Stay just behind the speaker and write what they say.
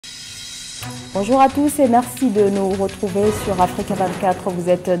Bonjour à tous et merci de nous retrouver sur Africa 24. Vous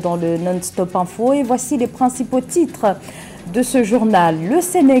êtes dans le non-stop info et voici les principaux titres de ce journal. Le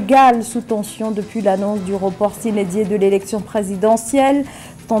Sénégal sous tension depuis l'annonce du report inédit de l'élection présidentielle.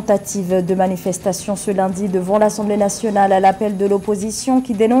 Tentative de manifestation ce lundi devant l'Assemblée nationale à l'appel de l'opposition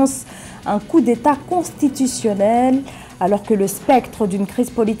qui dénonce un coup d'État constitutionnel. Alors que le spectre d'une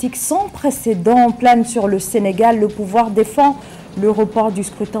crise politique sans précédent plane sur le Sénégal, le pouvoir défend le report du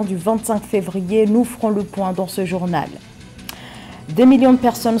scrutin du 25 février. Nous ferons le point dans ce journal. Des millions de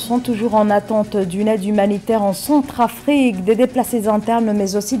personnes sont toujours en attente d'une aide humanitaire en Centrafrique, des déplacés internes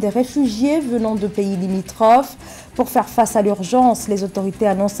mais aussi des réfugiés venant de pays limitrophes. Pour faire face à l'urgence, les autorités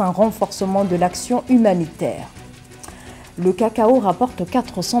annoncent un renforcement de l'action humanitaire. Le cacao rapporte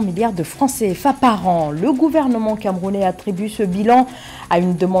 400 milliards de francs CFA par an. Le gouvernement camerounais attribue ce bilan à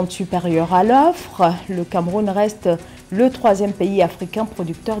une demande supérieure à l'offre. Le Cameroun reste le troisième pays africain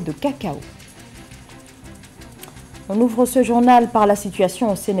producteur de cacao. On ouvre ce journal par la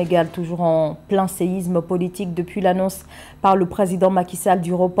situation au Sénégal, toujours en plein séisme politique depuis l'annonce par le président Macky Sall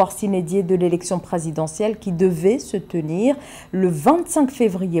du report inédit de l'élection présidentielle qui devait se tenir le 25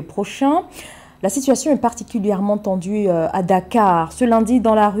 février prochain. La situation est particulièrement tendue à Dakar. Ce lundi,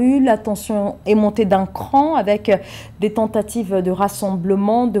 dans la rue, la tension est montée d'un cran avec des tentatives de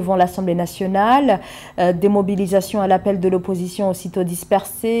rassemblement devant l'Assemblée nationale, des mobilisations à l'appel de l'opposition aussitôt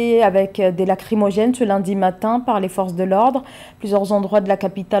dispersées avec des lacrymogènes ce lundi matin par les forces de l'ordre. Plusieurs endroits de la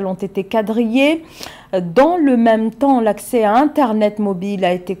capitale ont été quadrillés. Dans le même temps, l'accès à Internet mobile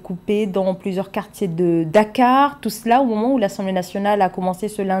a été coupé dans plusieurs quartiers de Dakar. Tout cela au moment où l'Assemblée nationale a commencé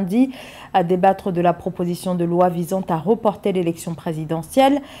ce lundi à débattre de la proposition de loi visant à reporter l'élection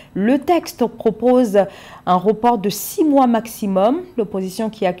présidentielle. Le texte propose un report de 6 mois maximum. L'opposition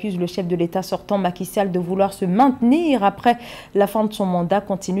qui accuse le chef de l'État sortant Macky Sall de vouloir se maintenir après la fin de son mandat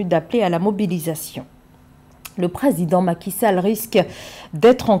continue d'appeler à la mobilisation. Le président Macky Sall risque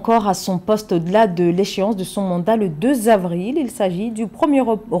d'être encore à son poste au-delà de l'échéance de son mandat le 2 avril. Il s'agit du premier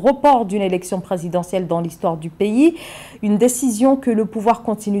report d'une élection présidentielle dans l'histoire du pays. Une décision que le pouvoir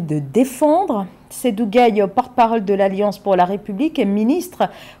continue de défendre. Seydou Gueye, porte-parole de l'Alliance pour la République et ministre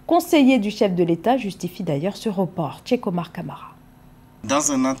conseiller du chef de l'État, justifie d'ailleurs ce report. Tchekomar Kamara.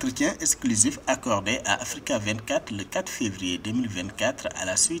 Dans un entretien exclusif accordé à Africa 24 le 4 février 2024, à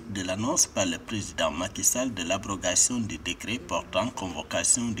la suite de l'annonce par le président Macky Sall de l'abrogation du décret portant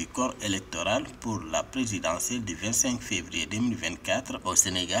convocation du corps électoral pour la présidentielle du 25 février 2024 au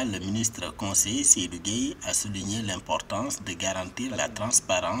Sénégal, le ministre conseiller Seydou Gueye a souligné l'importance de garantir la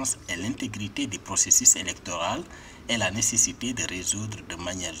transparence et l'intégrité du processus électoral et la nécessité de résoudre de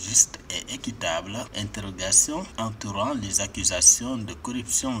manière juste et équitable interrogations entourant les accusations de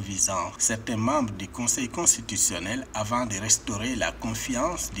corruption visant certains membres du Conseil constitutionnel avant de restaurer la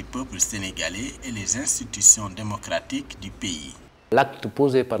confiance du peuple sénégalais et les institutions démocratiques du pays. L'acte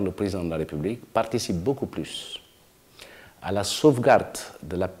posé par le président de la République participe beaucoup plus à la sauvegarde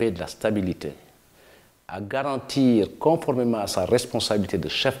de la paix et de la stabilité, à garantir conformément à sa responsabilité de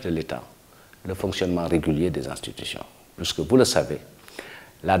chef de l'État le fonctionnement régulier des institutions. Puisque vous le savez,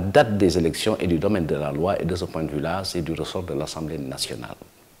 la date des élections est du domaine de la loi et de ce point de vue-là, c'est du ressort de l'Assemblée nationale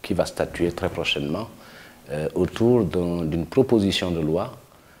qui va statuer très prochainement autour d'une proposition de loi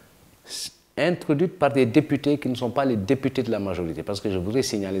introduite par des députés qui ne sont pas les députés de la majorité. Parce que je voudrais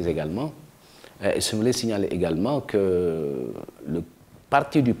signaler également, que le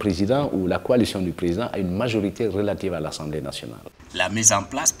parti du président ou la coalition du président a une majorité relative à l'Assemblée nationale. La mise en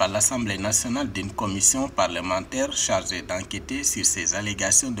place par l'Assemblée nationale d'une commission parlementaire chargée d'enquêter sur ces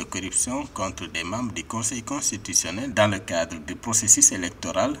allégations de corruption contre des membres du Conseil constitutionnel dans le cadre du processus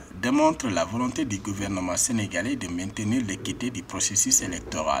électoral démontre la volonté du gouvernement sénégalais de maintenir l'équité du processus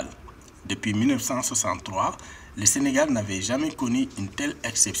électoral. Depuis 1963, le Sénégal n'avait jamais connu une telle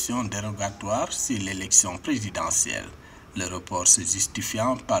exception dérogatoire sur l'élection présidentielle. Le report se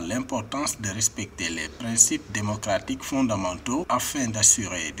justifiant par l'importance de respecter les principes démocratiques fondamentaux afin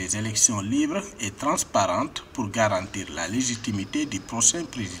d'assurer des élections libres et transparentes pour garantir la légitimité du prochain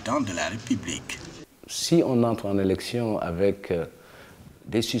président de la République. Si on entre en élection avec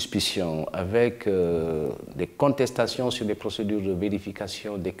des suspicions, avec des contestations sur les procédures de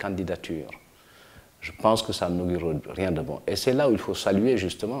vérification des candidatures, je pense que ça n'augure rien de bon. Et c'est là où il faut saluer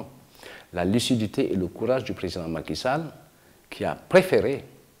justement la lucidité et le courage du président Macky Sall qui a préféré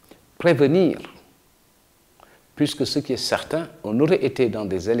prévenir, puisque ce qui est certain, on aurait été dans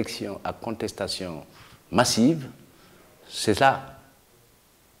des élections à contestation massive, c'est là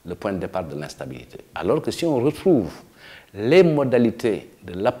le point de départ de l'instabilité. Alors que si on retrouve les modalités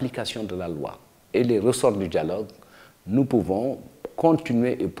de l'application de la loi et les ressorts du dialogue, nous pouvons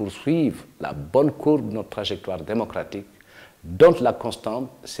continuer et poursuivre la bonne courbe de notre trajectoire démocratique, dont la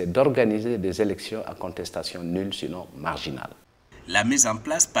constante, c'est d'organiser des élections à contestation nulle, sinon marginale. La mise en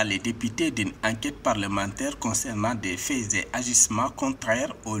place par les députés d'une enquête parlementaire concernant des faits et agissements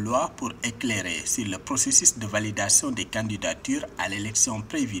contraires aux lois pour éclairer sur le processus de validation des candidatures à l'élection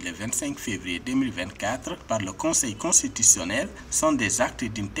prévue le 25 février 2024 par le Conseil constitutionnel sont des actes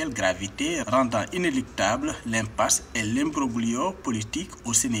d'une telle gravité rendant inéluctable l'impasse et l'imbroglio politique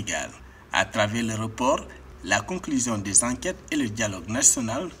au Sénégal. À travers le report, la conclusion des enquêtes et le dialogue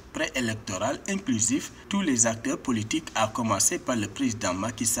national préélectoral inclusif, tous les acteurs politiques, à commencer par le président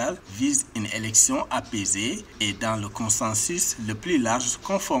Macky Sall, visent une élection apaisée et dans le consensus le plus large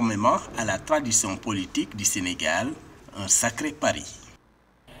conformément à la tradition politique du Sénégal, un sacré pari.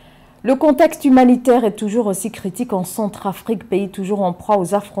 Le contexte humanitaire est toujours aussi critique en Centrafrique, pays toujours en proie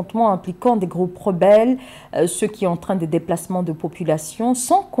aux affrontements impliquant des groupes rebelles, ceux qui entraînent des déplacements de population,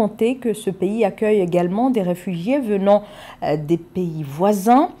 sans compter que ce pays accueille également des réfugiés venant des pays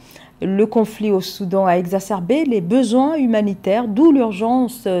voisins. Le conflit au Soudan a exacerbé les besoins humanitaires, d'où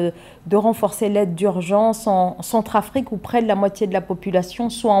l'urgence de renforcer l'aide d'urgence en Centrafrique où près de la moitié de la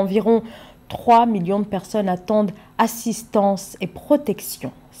population, soit environ 3 millions de personnes, attendent assistance et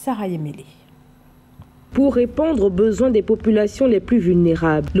protection. Sarah Yemele. Pour répondre aux besoins des populations les plus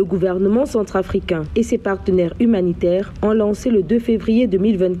vulnérables, le gouvernement centrafricain et ses partenaires humanitaires ont lancé le 2 février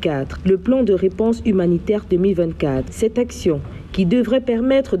 2024 le plan de réponse humanitaire 2024. Cette action, qui devrait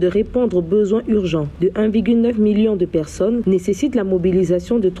permettre de répondre aux besoins urgents de 1,9 million de personnes, nécessite la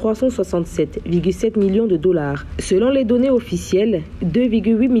mobilisation de 367,7 millions de dollars. Selon les données officielles,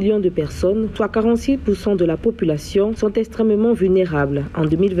 2,8 millions de personnes, soit 46% de la population, sont extrêmement vulnérables en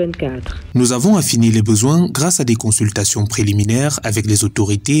 2024. Nous avons affiné les besoins grâce à des consultations préliminaires avec les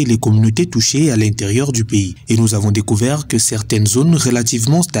autorités et les communautés touchées à l'intérieur du pays. Et nous avons découvert que certaines zones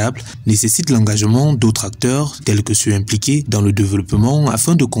relativement stables nécessitent l'engagement d'autres acteurs, tels que ceux impliqués dans le développement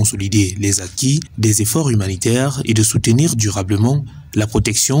afin de consolider les acquis des efforts humanitaires et de soutenir durablement la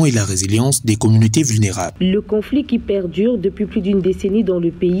protection et la résilience des communautés vulnérables. Le conflit qui perdure depuis plus d'une décennie dans le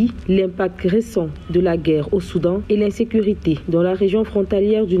pays, l'impact récent de la guerre au Soudan et l'insécurité dans la région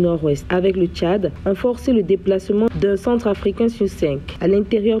frontalière du Nord-Ouest avec le Tchad ont forcé le déplacement d'un Centrafricain sur 5 à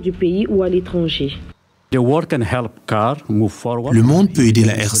l'intérieur du pays ou à l'étranger. Le monde peut aider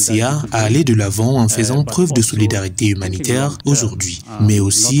la RCA à aller de l'avant en faisant preuve de solidarité humanitaire aujourd'hui, mais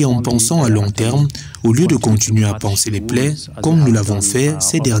aussi en pensant à long terme, au lieu de continuer à panser les plaies comme nous l'avons fait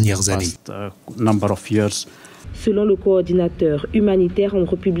ces dernières années. Selon le coordinateur humanitaire en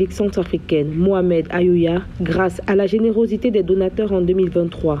République centrafricaine, Mohamed Ayouya, grâce à la générosité des donateurs en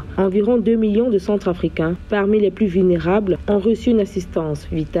 2023, environ 2 millions de Centrafricains, parmi les plus vulnérables, ont reçu une assistance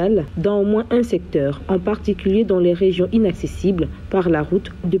vitale dans au moins un secteur, en particulier dans les régions inaccessibles par la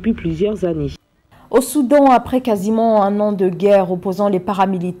route depuis plusieurs années. Au Soudan, après quasiment un an de guerre opposant les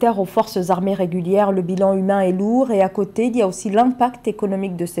paramilitaires aux forces armées régulières, le bilan humain est lourd et à côté, il y a aussi l'impact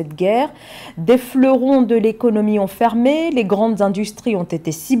économique de cette guerre. Des fleurons de l'économie ont fermé, les grandes industries ont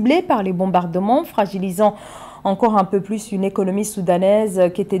été ciblées par les bombardements, fragilisant encore un peu plus une économie soudanaise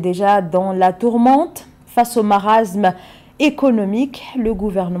qui était déjà dans la tourmente. Face au marasme économique, le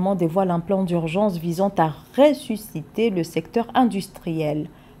gouvernement dévoile un plan d'urgence visant à ressusciter le secteur industriel.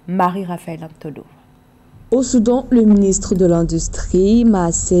 Marie-Raphaël Antodo. Au Soudan, le ministre de l'Industrie,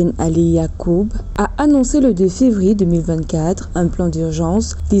 Mahassen Ali Yacoub, a annoncé le 2 février 2024 un plan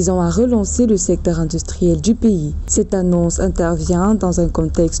d'urgence visant à relancer le secteur industriel du pays. Cette annonce intervient dans un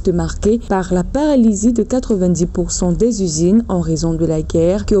contexte marqué par la paralysie de 90% des usines en raison de la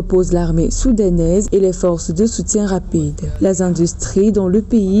guerre qui oppose l'armée soudanaise et les forces de soutien rapide. Les industries dans le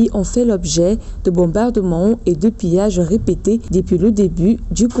pays ont fait l'objet de bombardements et de pillages répétés depuis le début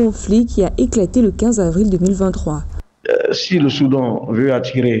du conflit qui a éclaté le 15 avril 2023. Si le Soudan veut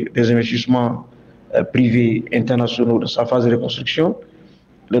attirer des investissements privés internationaux dans sa phase de reconstruction,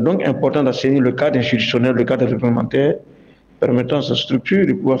 il est donc important d'assainir le cadre institutionnel, le cadre réglementaire, permettant à sa structure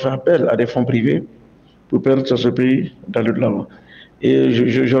de pouvoir faire appel à des fonds privés pour permettre à ce pays d'aller de l'avant. Et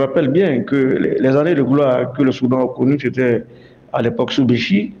je rappelle bien que les années de gloire que le Soudan a connues, c'était à l'époque sous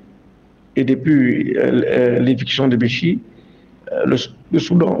Béchi, et depuis l'éviction de Béchi, le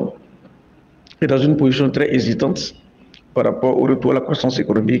Soudan est dans une position très hésitante par rapport au retour à la croissance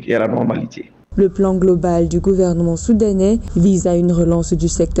économique et à la normalité. Le plan global du gouvernement soudanais vise à une relance du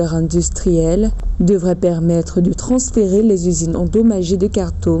secteur industriel, devrait permettre de transférer les usines endommagées de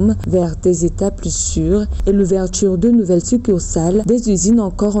Khartoum vers des États plus sûrs et l'ouverture de nouvelles succursales des usines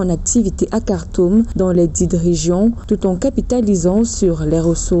encore en activité à Khartoum dans les dites régions, tout en capitalisant sur les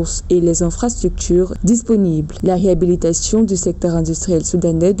ressources et les infrastructures disponibles. La réhabilitation du secteur industriel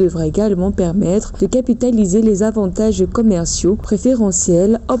soudanais devrait également permettre de capitaliser les avantages commerciaux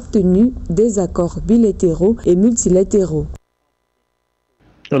préférentiels obtenus des accords bilatéraux et multilatéraux.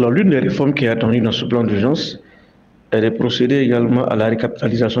 Alors, l'une des réformes qui est attendue dans ce plan d'urgence est de procéder également à la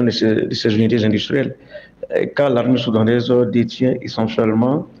récapitalisation de ces unités industrielles, car l'armée soudanaise détient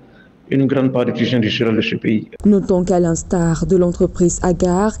essentiellement une grande part des tissus industriels de ce pays. Notons qu'à l'instar de l'entreprise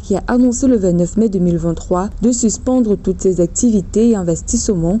Agar qui a annoncé le 29 mai 2023 de suspendre toutes ses activités et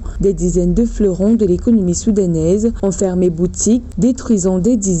investissements, des dizaines de fleurons de l'économie soudanaise ont fermé boutique, détruisant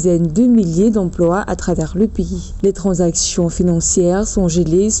des dizaines de milliers d'emplois à travers le pays. Les transactions financières sont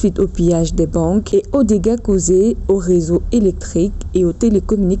gelées suite au pillage des banques et aux dégâts causés aux réseaux électriques et aux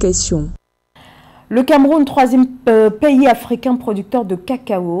télécommunications. Le Cameroun, troisième pays africain producteur de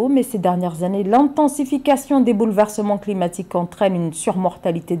cacao, mais ces dernières années, l'intensification des bouleversements climatiques entraîne une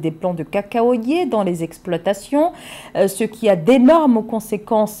surmortalité des plants de cacaoyers dans les exploitations, ce qui a d'énormes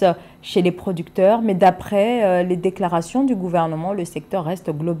conséquences chez les producteurs. Mais d'après les déclarations du gouvernement, le secteur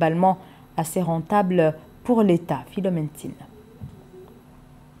reste globalement assez rentable pour l'État. Philomentine.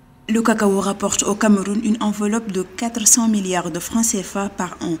 Le cacao rapporte au Cameroun une enveloppe de 400 milliards de francs CFA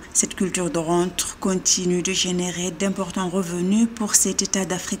par an. Cette culture de rente continue de générer d'importants revenus pour cet État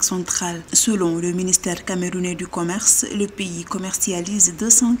d'Afrique centrale. Selon le ministère camerounais du Commerce, le pays commercialise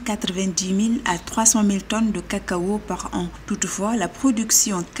 290 000 à 300 000 tonnes de cacao par an. Toutefois, la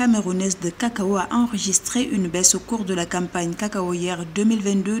production camerounaise de cacao a enregistré une baisse au cours de la campagne cacaoyère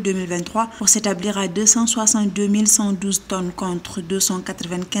 2022-2023 pour s'établir à 262 112 tonnes contre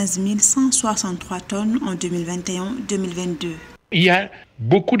 295 163 tonnes en 2021-2022. Il y a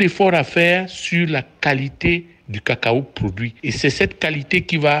beaucoup d'efforts à faire sur la qualité du cacao produit. Et c'est cette qualité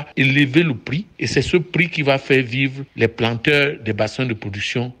qui va élever le prix et c'est ce prix qui va faire vivre les planteurs des bassins de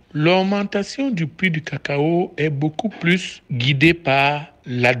production. L'augmentation du prix du cacao est beaucoup plus guidée par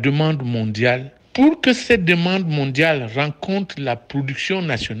la demande mondiale. Pour que cette demande mondiale rencontre la production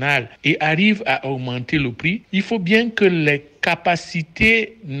nationale et arrive à augmenter le prix, il faut bien que les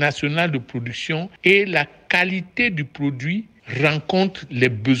capacités nationales de production et la qualité du produit rencontrent les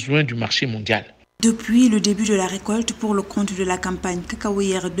besoins du marché mondial. Depuis le début de la récolte pour le compte de la campagne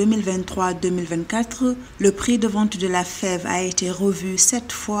cacaoyère 2023-2024, le prix de vente de la fève a été revu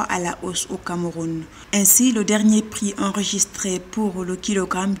 7 fois à la hausse au Cameroun. Ainsi, le dernier prix enregistré pour le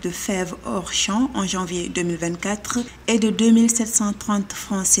kilogramme de fève hors champ en janvier 2024 est de 2730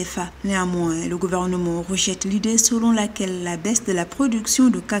 francs CFA. Néanmoins, le gouvernement rejette l'idée selon laquelle la baisse de la production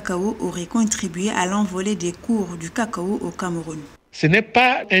de cacao aurait contribué à l'envolée des cours du cacao au Cameroun. Ce n'est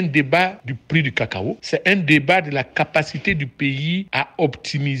pas un débat du prix du cacao, c'est un débat de la capacité du pays à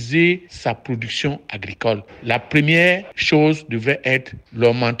optimiser sa production agricole. La première chose devrait être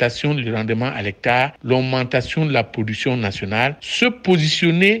l'augmentation du rendement à l'hectare, l'augmentation de la production nationale, se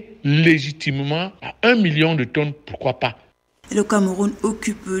positionner légitimement à 1 million de tonnes, pourquoi pas. Le Cameroun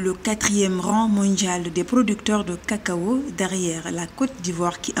occupe le 4e rang mondial des producteurs de cacao, derrière la Côte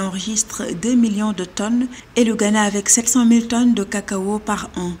d'Ivoire qui enregistre 2 millions de tonnes et le Ghana avec 700 000 tonnes de cacao par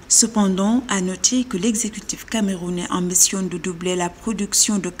an. Cependant, à noter que l'exécutif camerounais ambitionne de doubler la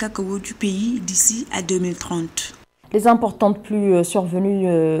production de cacao du pays d'ici à 2030. Les importantes pluies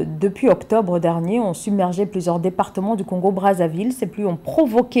survenues depuis octobre dernier ont submergé plusieurs départements du Congo-Brazzaville. Ces pluies ont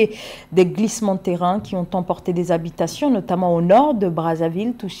provoqué des glissements de terrain qui ont emporté des habitations, notamment au nord de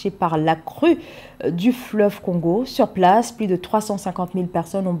Brazzaville, touchées par la crue du fleuve Congo. Sur place, plus de 350 000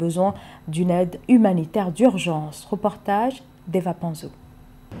 personnes ont besoin d'une aide humanitaire d'urgence. Reportage d'Eva Panzo.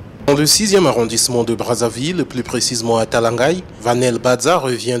 Dans le 6e arrondissement de Brazzaville, plus précisément à Talangaï, Vanel Badza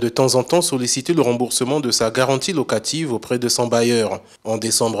revient de temps en temps solliciter le remboursement de sa garantie locative auprès de son bailleur. En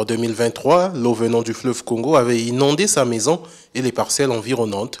décembre 2023, l'eau venant du fleuve Congo avait inondé sa maison et les parcelles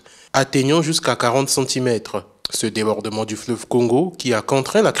environnantes, atteignant jusqu'à 40 cm. Ce débordement du fleuve Congo, qui a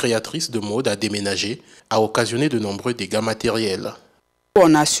contraint la créatrice de mode à déménager, a occasionné de nombreux dégâts matériels.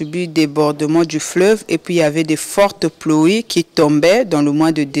 On a subi des débordements du fleuve et puis il y avait des fortes pluies qui tombaient dans le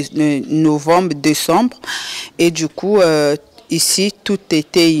mois de novembre-décembre. Et du coup, ici, tout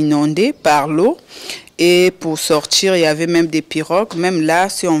était inondé par l'eau. Et pour sortir, il y avait même des pirogues. Même là,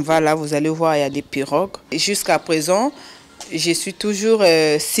 si on va là, vous allez voir, il y a des pirogues. Jusqu'à présent, je suis toujours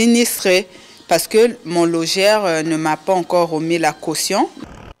sinistrée parce que mon logeur ne m'a pas encore remis la caution.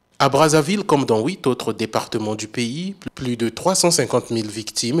 À Brazzaville, comme dans 8 autres départements du pays, plus de 350 000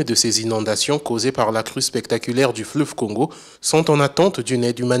 victimes de ces inondations causées par la crue spectaculaire du fleuve Congo sont en attente d'une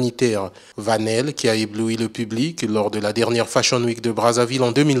aide humanitaire. Vanel, qui a ébloui le public lors de la dernière Fashion Week de Brazzaville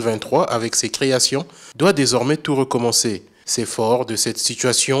en 2023 avec ses créations, doit désormais tout recommencer. C'est fort de cette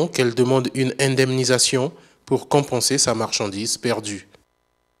situation qu'elle demande une indemnisation pour compenser sa marchandise perdue.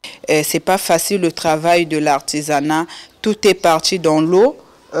 C'est pas facile le travail de l'artisanat, tout est parti dans l'eau.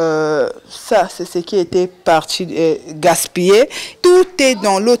 Ça, c'est ce qui était parti gaspillé. Tout est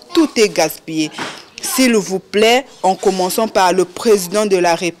dans l'eau, tout est gaspillé. S'il vous plaît, en commençant par le président de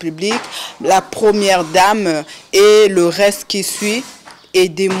la République, la première dame et le reste qui suit,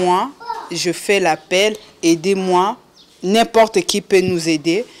 aidez-moi, je fais l'appel, aidez-moi, n'importe qui peut nous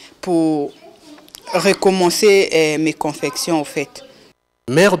aider pour recommencer mes confections en fait.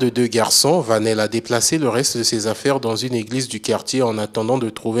 Mère de 2 garçons, Vanel a déplacé le reste de ses affaires dans une église du quartier en attendant de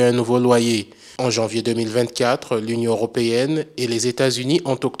trouver un nouveau loyer. En janvier 2024, l'Union européenne et les États-Unis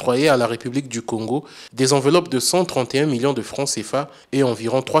ont octroyé à la République du Congo des enveloppes de 131 millions de francs CFA et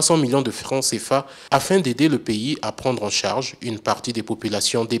environ 300 millions de francs CFA afin d'aider le pays à prendre en charge une partie des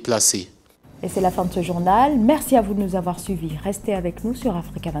populations déplacées. Et c'est la fin de ce journal. Merci à vous de nous avoir suivis. Restez avec nous sur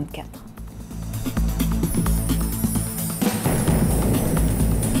Africa 24.